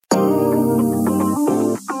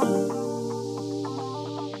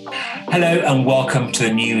Hello and welcome to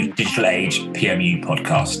the New Digital Age PMU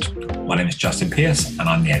podcast. My name is Justin Pierce and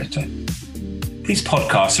I'm the editor. These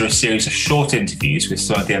podcasts are a series of short interviews with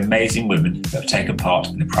some of the amazing women that have taken part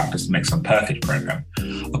in the Practice Makes One Perfect programme,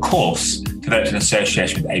 a course developed in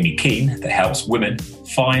association with Amy Keane that helps women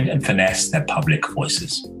find and finesse their public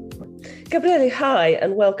voices. Gabriele, hi,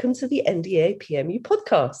 and welcome to the NDA PMU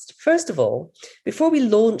podcast. First of all, before we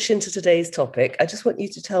launch into today's topic, I just want you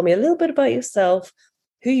to tell me a little bit about yourself,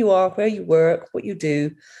 who you are, where you work, what you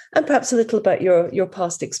do, and perhaps a little about your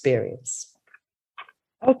past experience.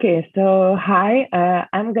 Okay, so hi,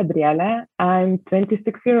 I'm Gabriele. I'm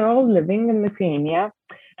 26-year-old living in Lithuania,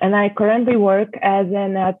 and I currently work as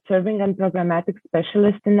an ad serving and programmatic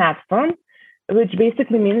specialist in Adform, which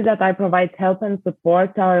basically means that I provide help and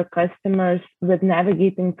support our customers with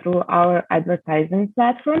navigating through our advertising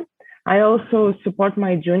platform. I also support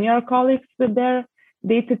my junior colleagues with their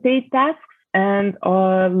day-to-day tasks and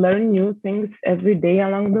learn new things every day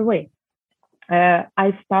along the way.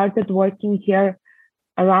 I started working here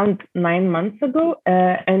around 9 months ago,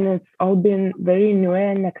 and it's all been very new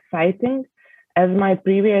and exciting, as my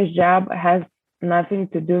previous job has nothing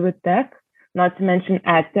to do with tech, not to mention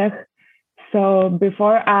ad tech. So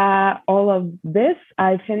before all of this,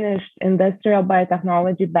 I finished Industrial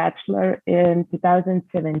Biotechnology Bachelor in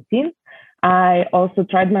 2017. I also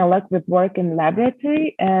tried my luck with work in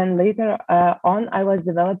laboratory, and later on, I was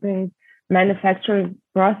developing manufacturing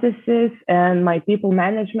processes and my people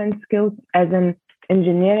management skills as an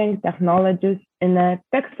engineering technologist in a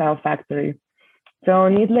textile factory. So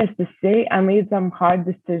needless to say, I made some hard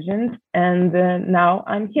decisions, and now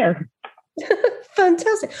I'm here.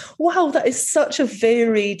 Fantastic. Wow, that is such a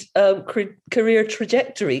varied career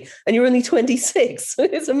trajectory. And you're only 26.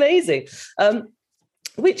 It's amazing.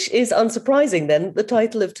 Which is unsurprising then. The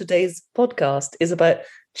title of today's podcast is about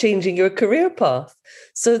changing your career path.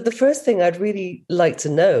 So the first thing I'd really like to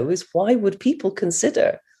know is, why would people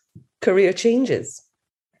consider career changes?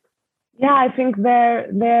 Yeah, I think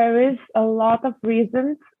there is a lot of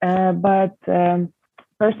reasons, but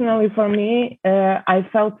personally for me, I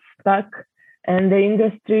felt stuck and the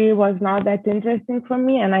industry was not that interesting for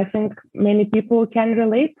me. And I think many people can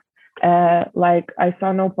relate. Like I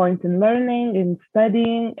saw no point in learning, in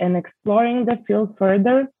studying and exploring the field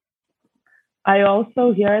further. I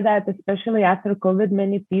also hear that especially after COVID,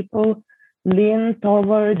 many people lean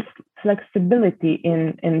towards flexibility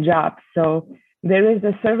in jobs. So there is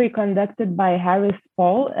a survey conducted by Harris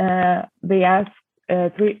Poll. They asked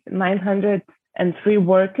 903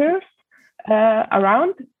 workers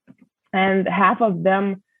around, and half of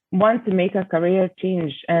them want to make a career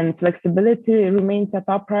change, and flexibility remains a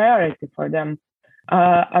top priority for them.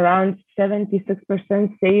 Around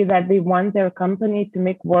 76% say that they want their company to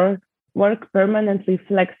make work permanently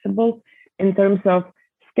flexible in terms of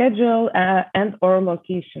schedule and or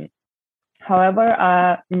location.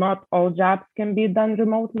 However, not all jobs can be done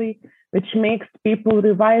remotely, which makes people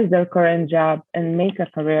revise their current job and make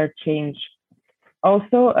a career change.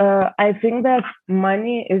 Also, I think that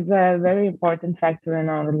money is a very important factor in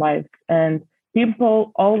our lives, and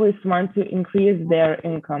people always want to increase their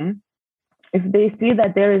income. If they see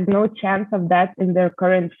that there is no chance of that in their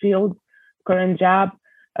current field, current job,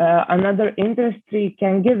 another industry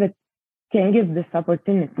can give this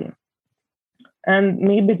opportunity. And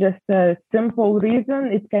maybe just a simple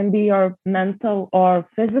reason, it can be your mental or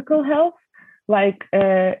physical health. Like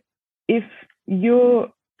if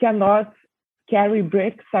you cannot carry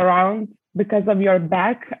bricks around because of your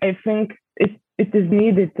back, I think it is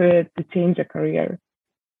needed to change a career.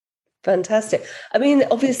 Fantastic. I mean,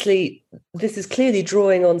 obviously, this is clearly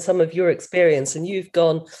drawing on some of your experience, and you've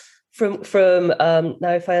gone from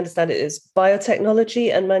now, if I understand it, is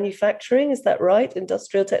biotechnology and manufacturing. Is that right?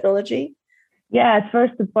 Industrial technology? Yeah, at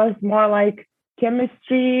first it was more like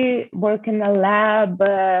chemistry, work in a lab,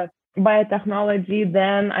 biotechnology.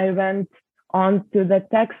 Then I went on to the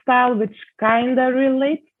textile, which kind of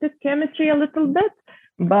relates to chemistry a little bit.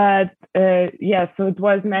 But so it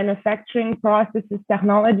was manufacturing processes,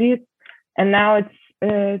 technologies, and now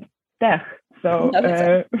it's tech. So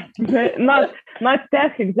not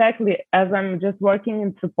tech exactly, as I'm just working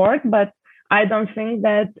in support, but I don't think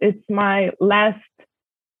that it's my last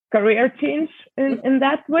career change in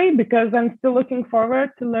that way, because I'm still looking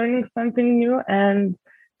forward to learning something new and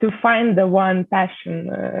to find the one passion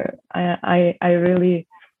I really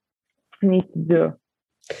need to do.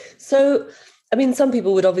 So, I mean, some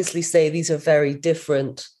people would obviously say these are very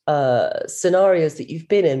different scenarios that you've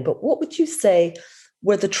been in, but what would you say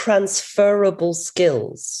were the transferable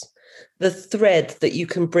skills, the thread that you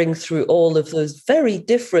can bring through all of those very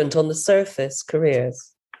different on the surface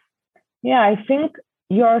careers? Yeah, I think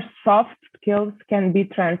your soft skills can be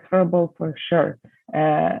transferable for sure.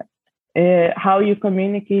 How you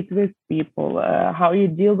communicate with people, how you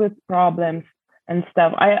deal with problems and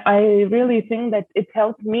stuff. I really think that it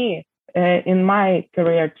helped me in my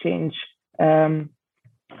career change.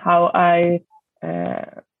 How I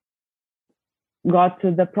got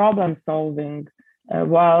to the problem solving.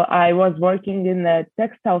 While I was working in a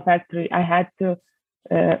textile factory, I had to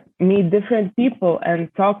meet different people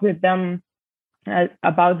and talk with them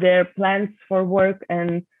about their plans for work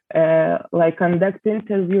and like conduct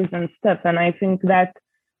interviews and stuff. And I think that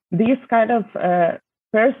these kind of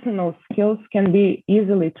personal skills can be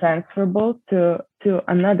easily transferable to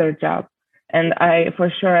another job. And I for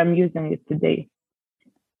sure am using it today.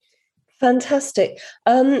 Fantastic.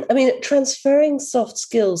 I mean, transferring soft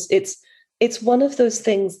skills, it's one of those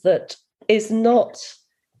things that is not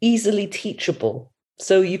easily teachable.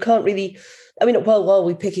 So you can't really, I mean, well, while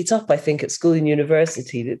we pick it up, I think, at school and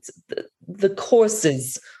university, it's the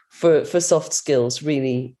courses for soft skills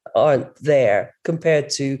really aren't there compared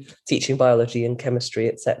to teaching biology and chemistry,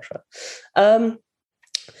 etc.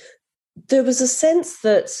 There was a sense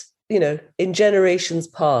that, you know, in generations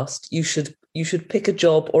past, you should pick a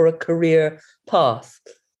job or a career path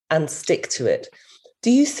and stick to it. Do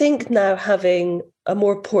you think now having a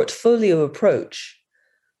more portfolio approach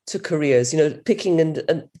to careers, you know, picking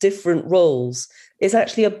and different roles is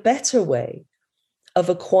actually a better way of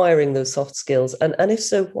acquiring those soft skills? And if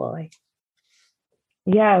so, why?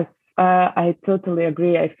 Yes, I totally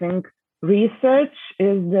agree. I think research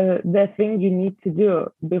is the thing you need to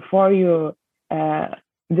do before you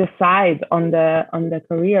decide on the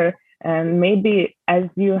career. And maybe as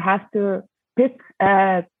you have to pick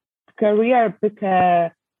a career, pick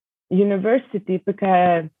a university, pick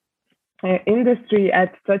a industry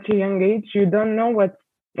at such a young age, you don't know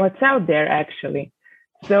what's out there actually.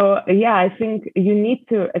 So yeah, I think you need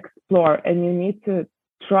to explore and you need to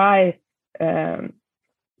try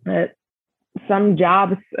some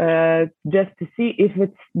jobs just to see if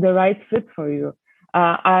it's the right fit for you.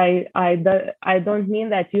 I don't mean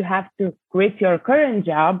that you have to quit your current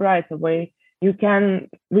job right away. You can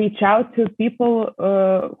reach out to people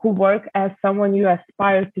who work as someone you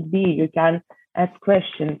aspire to be. You can ask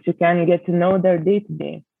questions. You can get to know their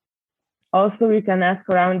day-to-day. Also, you can ask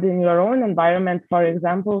around in your own environment. For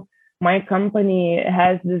example, my company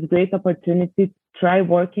has this great opportunity to try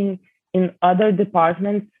working in other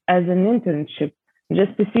departments as an internship,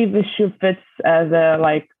 just to see if the shoe fits as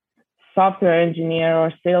a software engineer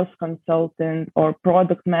or sales consultant or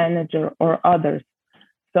product manager or others.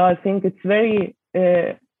 So I think it's very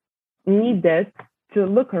needed to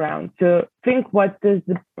look around, to think what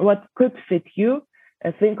could fit you,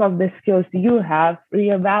 think of the skills you have,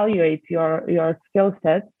 reevaluate your skill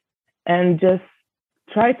sets, and just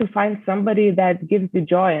try to find somebody that gives you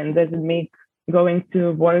joy and doesn't make going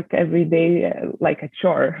to work every day like a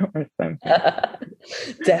chore or something.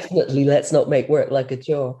 Definitely, let's not make work like a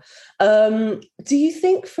chore. Do you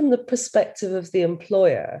think, from the perspective of the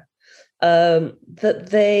employer, that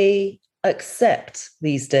they accept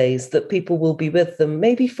these days that people will be with them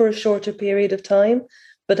maybe for a shorter period of time,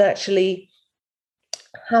 but actually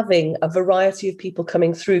having a variety of people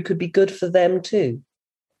coming through could be good for them too?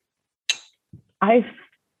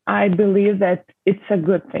 I believe that it's a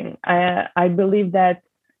good thing. I believe that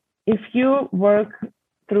if you work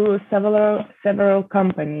through several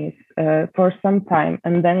companies for some time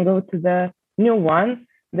and then go to the new one,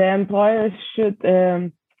 the employers should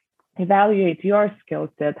evaluate your skill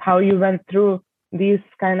set, how you went through these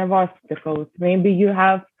kind of obstacles. Maybe you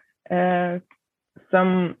have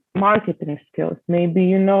some marketing skills, maybe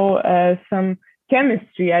you know some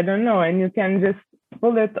chemistry, I don't know, and you can just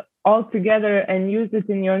pull it all together and use it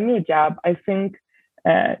in your new job. I think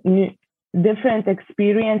different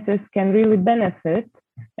experiences can really benefit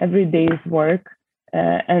every day's work,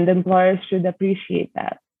 and employers should appreciate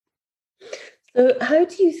that. So how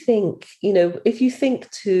do you think, if you think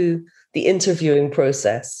to the interviewing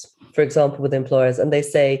process, for example, with employers, and they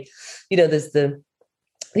say, there's the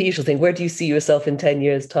usual thing, where do you see yourself in 10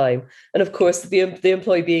 years' time? And of course, the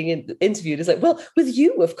employee being interviewed is like, well, with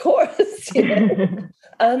you, of course.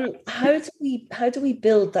 How do we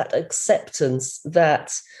build that acceptance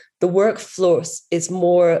that the workforce is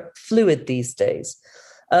more fluid these days?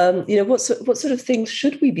 What sort of things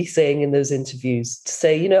should we be saying in those interviews to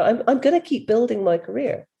say, I'm going to keep building my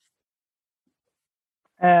career?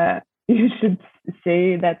 You should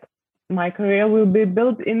say that my career will be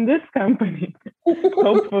built in this company,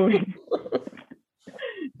 hopefully.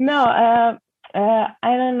 No, I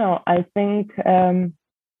don't know. I think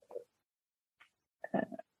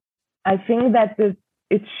that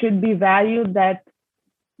it should be valued that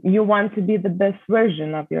you want to be the best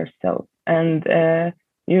version of yourself, and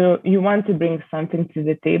you want to bring something to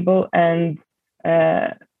the table, and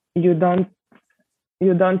you don't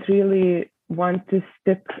really want to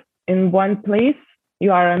stick in one place.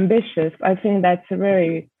 You are ambitious. I think that's a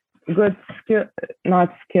very good skill,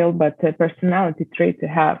 not skill, but a personality trait to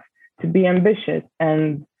have, to be ambitious.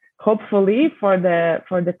 And hopefully for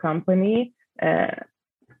the company,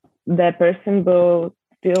 the person will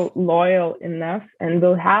feel loyal enough and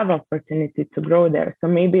will have opportunity to grow there. So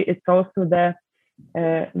maybe it's also the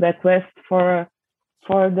quest for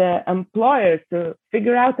the employer to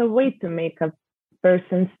figure out a way to make a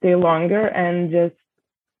person stay longer and just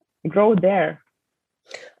grow there.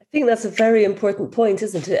 I think that's a very important point,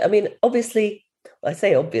 isn't it? I mean, obviously, I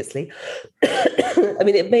say obviously, I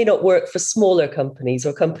mean, it may not work for smaller companies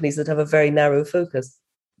or companies that have a very narrow focus,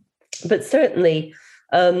 but certainly,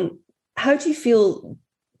 how do you feel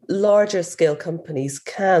larger scale companies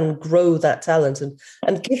can grow that talent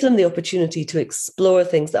and give them the opportunity to explore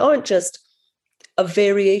things that aren't just a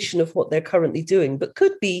variation of what they're currently doing, but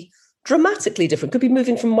could be dramatically different, could be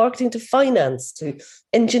moving from marketing to finance to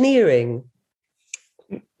engineering?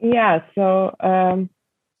 Yeah, so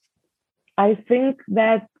I think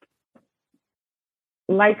that,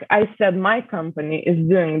 like I said, my company is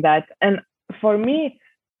doing that. And for me,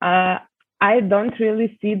 I don't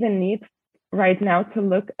really see the need right now to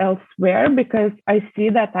look elsewhere, because I see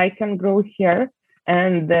that I can grow here,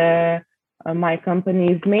 and my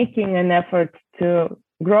company is making an effort to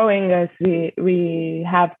growing, as we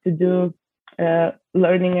have to do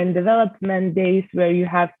learning and development days where you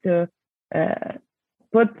have to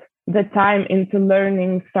put the time into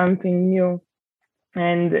learning something new.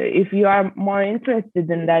 And if you are more interested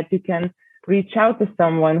in that, you can reach out to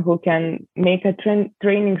someone who can make a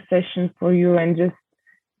training session for you, and just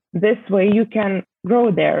this way you can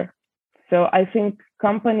grow there. So I think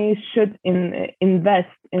companies should invest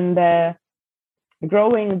in the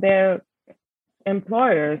growing their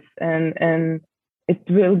employers, and it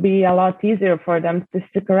will be a lot easier for them to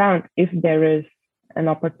stick around if there is an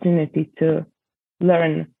opportunity to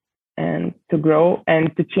learn and to grow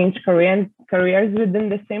and to change careers within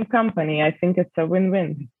the same company. I think it's a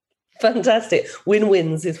win-win. Fantastic.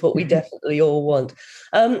 Win-wins is what we definitely all want.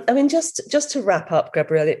 I mean, just to wrap up,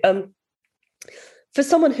 Gabriele, for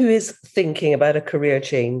someone who is thinking about a career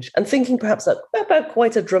change and thinking perhaps about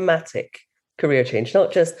quite a dramatic career change,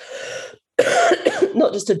 not just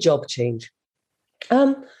a job change,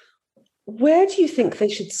 where do you think they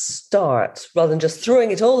should start, rather than just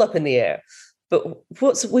throwing it all up in the air? But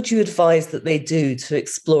what would you advise that they do to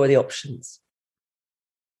explore the options?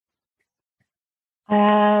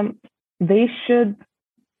 They should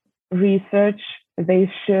research, they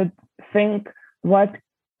should think what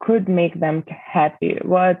could make them happy,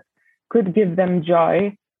 what could give them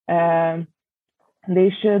joy.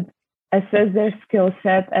 They should assess their skill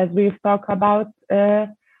set, as we've talked about.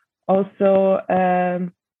 Also,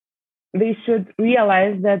 they should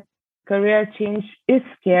realize that career change is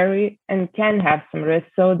scary and can have some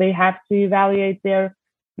risks. So they have to evaluate their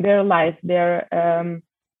life, their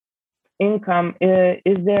income.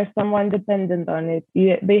 Is there someone dependent on it?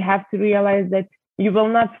 They have to realize that you will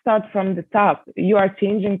not start from the top. You are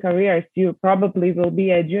changing careers. You probably will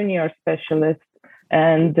be a junior specialist,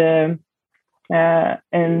 and the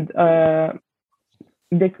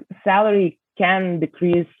salary can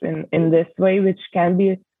decrease in this way, which can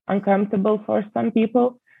be uncomfortable for some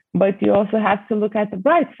people. But you also have to look at the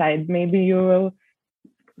bright side. Maybe you will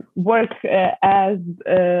work as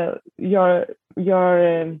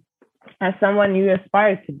as someone you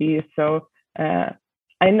aspire to be. So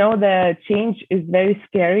I know the change is very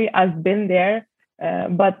scary. I've been there,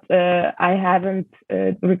 but I haven't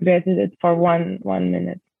regretted it for one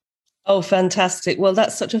minute. Oh, fantastic. Well,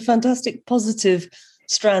 that's such a fantastic positive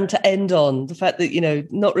strand to end on. The fact that,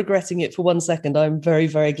 not regretting it for 1 second. I'm very,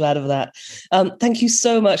 very glad of that. Thank you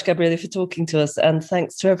so much, Gabriele, for talking to us. And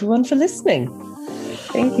thanks to everyone for listening.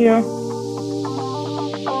 Thank you.